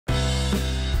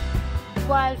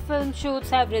While film shoots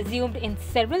have resumed in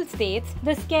several states,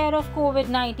 the scare of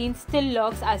COVID-19 still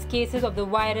lurks as cases of the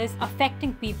virus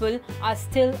affecting people are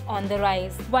still on the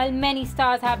rise. While many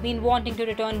stars have been wanting to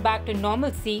return back to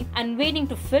normalcy and waiting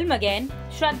to film again,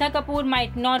 Shraddha Kapoor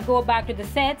might not go back to the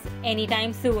sets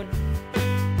anytime soon.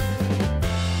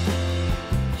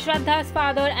 Shraddha's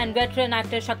father and veteran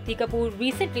actor Shakti Kapoor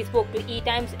recently spoke to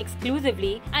ETimes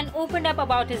exclusively and opened up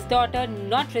about his daughter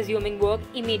not resuming work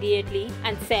immediately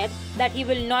and said that he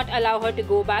will not allow her to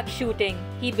go back shooting.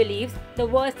 He believes the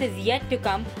worst is yet to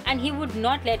come and he would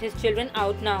not let his children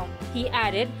out now. He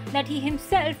added that he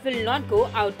himself will not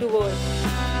go out to work.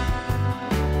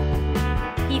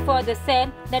 He further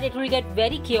said that it will get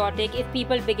very chaotic if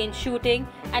people begin shooting,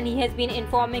 and he has been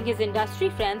informing his industry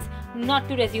friends not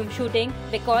to resume shooting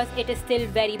because it is still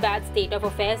very bad state of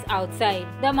affairs outside.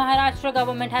 The Maharashtra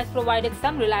government has provided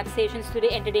some relaxations to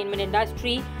the entertainment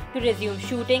industry to resume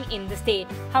shooting in the state.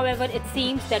 However, it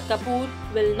seems that Kapoor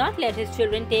will not let his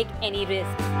children take any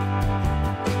risks.